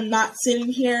 I'm not sitting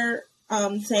here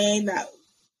saying that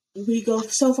we go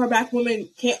so far back women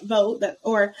can't vote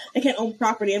or they can't own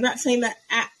property. I'm not saying that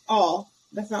at all.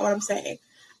 That's not what I'm saying.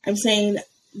 I'm saying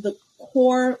the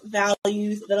core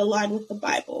values that align with the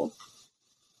Bible.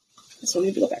 That's what we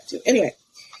need to go back to. Anyway,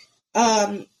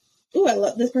 I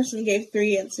love this person gave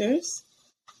 3 answers.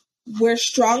 We're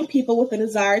strong people with a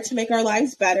desire to make our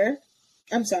lives better.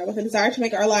 With a desire to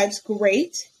make our lives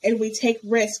great, and we take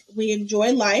risks. We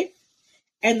enjoy life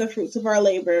and the fruits of our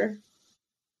labor.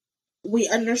 We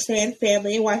understand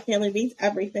family and why family means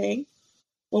everything.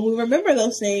 When we remember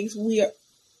those things, we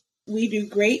do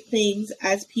great things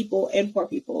as people and for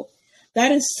people.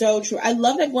 That is so true. I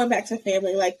love that, going back to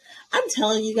family. Like, I'm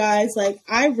telling you guys, like,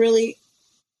 I really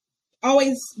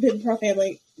always been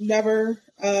pro-family. Never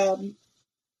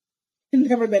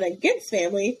been against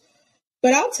family.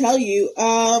 But I'll tell you,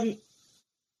 I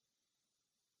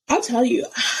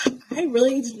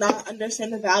really did not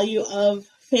understand the value of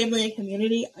family and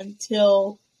community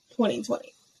until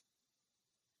 2020.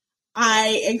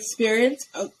 I experienced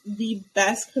the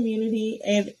best community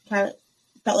and kind of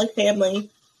felt like family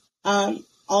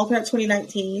all throughout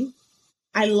 2019.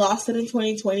 I lost it in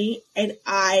 2020, and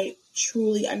I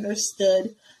truly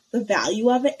understood the value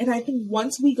of it. And I think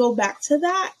once we go back to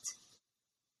that,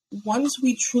 once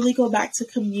we truly go back to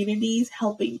communities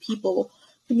helping people,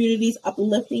 communities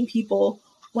uplifting people,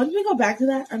 once we go back to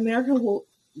that, America will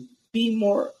be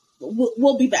more,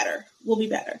 will be better. We'll be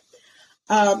better.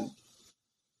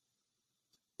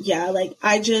 Yeah, like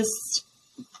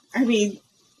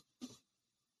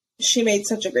she made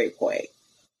such a great point.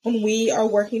 When we are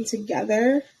working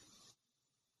together,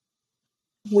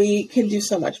 we can do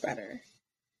so much better.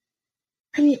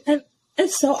 I mean, and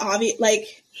it's so obvious,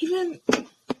 like, even,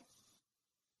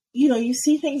 you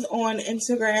see things on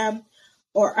Instagram,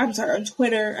 or, I'm sorry, on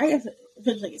Twitter. I guess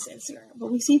eventually it's Instagram,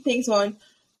 but we see things on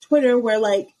Twitter where,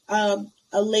 like, a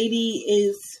lady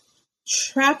is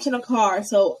trapped in a car,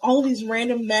 so all of these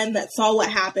random men that saw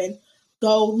what happened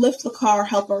go lift the car,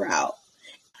 help her out.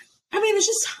 I mean, it's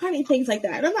just tiny things like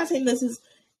that. And I'm not saying this is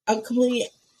a completely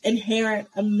inherent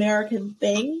American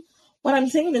thing. What I'm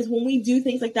saying is when we do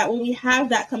things like that, when we have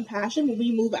that compassion, when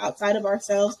we move outside of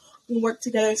ourselves, when we work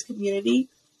together as a community,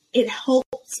 it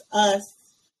helps us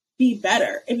be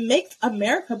better. It makes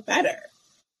America better.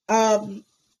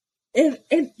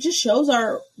 It just shows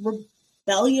our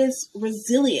rebellious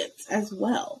resilience as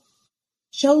well.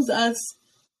 Shows us,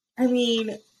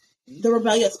 the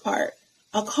rebellious part.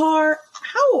 Cars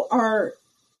are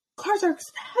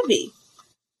heavy.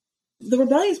 The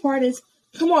rebellious part is,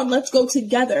 come on, let's go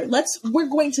together. We're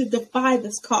going to defy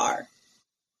this car.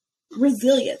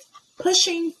 Resilience.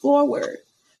 Pushing forward,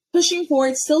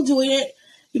 still doing it.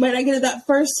 You might not get it that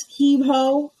first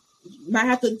heave-ho. You might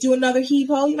have to do another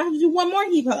heave-ho. You might have to do one more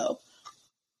heave-ho.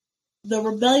 The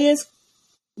rebellious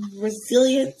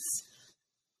resilience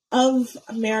of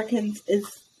Americans is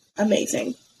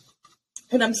amazing.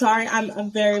 And I'm sorry,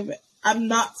 I'm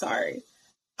not sorry.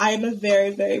 I am a very,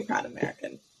 very proud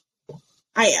American.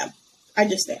 I am. I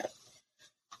just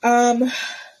am.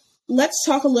 Let's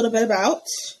talk a little bit about,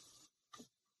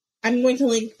 I'm going to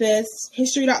link this,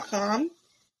 history.com.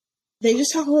 They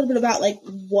just talk a little bit about, like,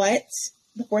 what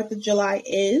the 4th of July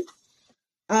is,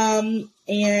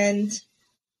 and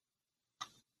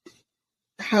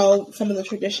how some of the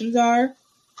traditions are,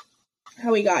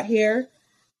 how we got here.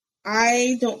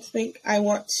 I don't think I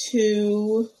want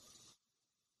to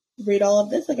read all of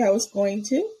this like I was going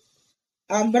to,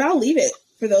 but I'll leave it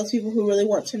for those people who really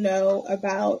want to know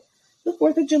about the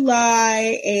 4th of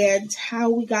July and how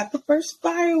we got the first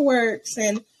fireworks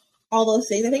and all those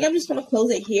things. I think I'm just going to close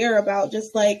it here about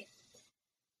just, like,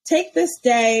 take this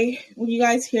day, when you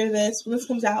guys hear this, when this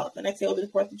comes out, the next day will be the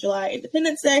 4th of July,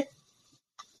 Independence Day.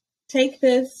 Take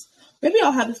this. Maybe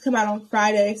I'll have this come out on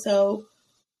Friday, so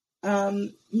you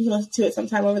can listen to it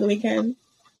sometime over the weekend.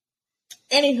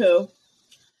 Anywho,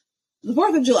 the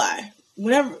 4th of July,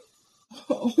 whenever,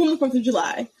 on the 4th of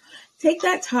July, take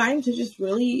that time to just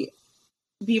really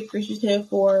be appreciative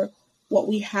for what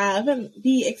we have and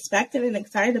be expectant and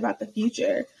excited about the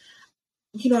future.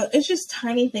 It's just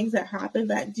tiny things that happen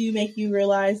that do make you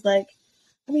realize, like,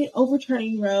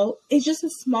 overturning Roe is just a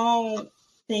small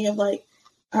thing of, like,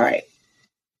 all right,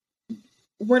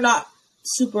 we're not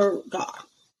super God.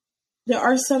 There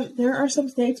are some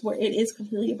states where it is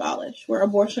completely abolished, where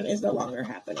abortion is no longer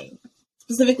happening.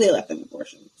 Specifically, elective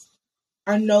abortions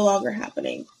are no longer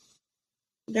happening.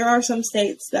 There are some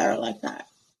states that are like that.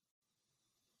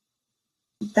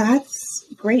 That's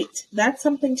great. That's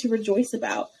something to rejoice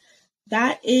about.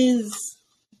 That's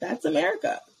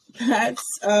America. That's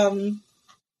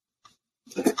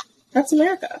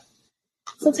America.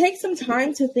 So take some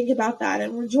time to think about that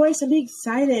and rejoice and be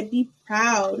excited, be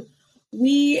proud.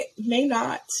 We may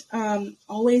not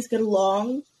always get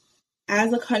along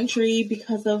as a country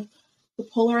because of the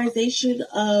polarization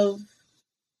of,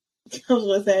 I was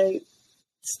going to say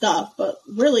stuff, but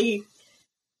really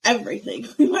everything.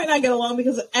 We might not get along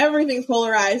because everything's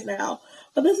polarized now.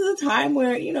 But this is a time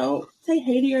where, say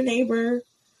hey to your neighbor,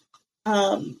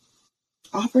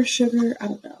 offer sugar. I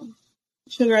don't know.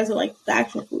 Sugar as in, like, the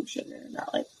actual food sugar,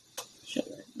 not like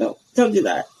sugar. Don't do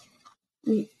that.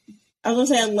 I was gonna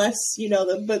say unless you know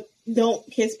them, but don't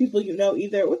kiss people you know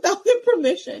either without their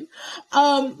permission.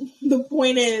 The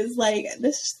point is, like,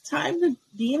 this is time to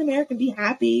be an American, be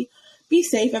happy, be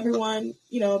safe, everyone.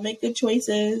 Make good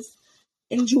choices,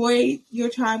 enjoy your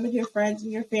time with your friends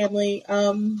and your family.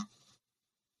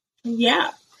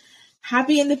 Yeah.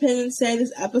 Happy Independence Day.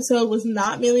 This episode was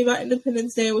not mainly about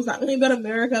Independence Day. It was not really about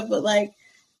America, but, like,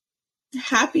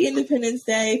 Happy Independence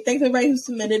Day. Thanks everybody who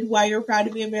submitted why you're proud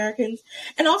to be Americans.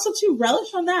 And also to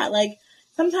relish on that. Like,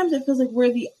 sometimes it feels like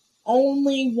we're the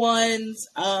only ones,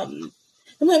 sometimes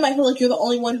it might feel like you're the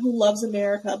only one who loves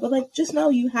America, but like, just know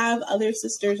you have other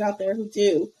sisters out there who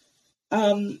do,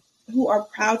 who are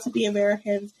proud to be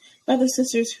Americans, other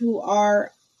sisters who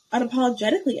are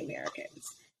unapologetically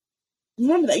Americans.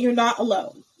 Remember that you're not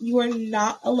alone. You are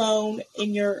not alone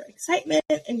in your excitement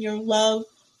and your love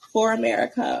for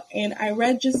America. And I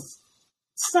read just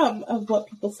some of what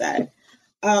people said.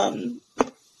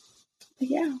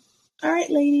 Yeah. All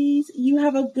right, ladies, you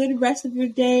have a good rest of your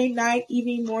day, night,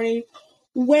 evening, morning,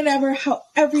 whenever,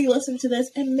 however you listen to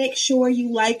this, and make sure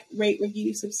you like, rate,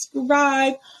 review,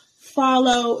 subscribe,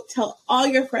 follow, tell all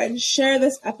your friends, share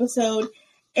this episode,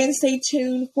 and stay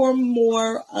tuned for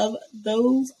more of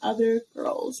Those Other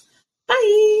Girls.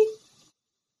 Bye!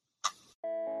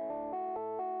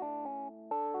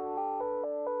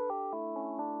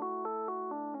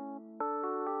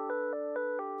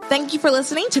 Thank you for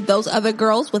listening to Those Other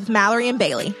Girls with Mallory and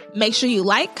Bailey. Make sure you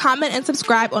like, comment, and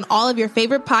subscribe on all of your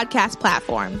favorite podcast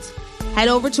platforms. Head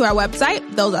over to our website,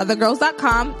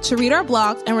 thoseothergirls.com, to read our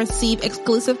blogs and receive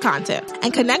exclusive content.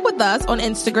 And connect with us on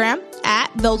Instagram at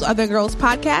Those Other Girls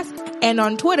Podcast and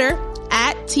on Twitter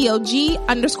at TOG_podcast.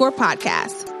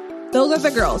 Those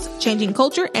Other Girls, changing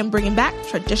culture and bringing back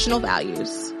traditional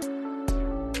values.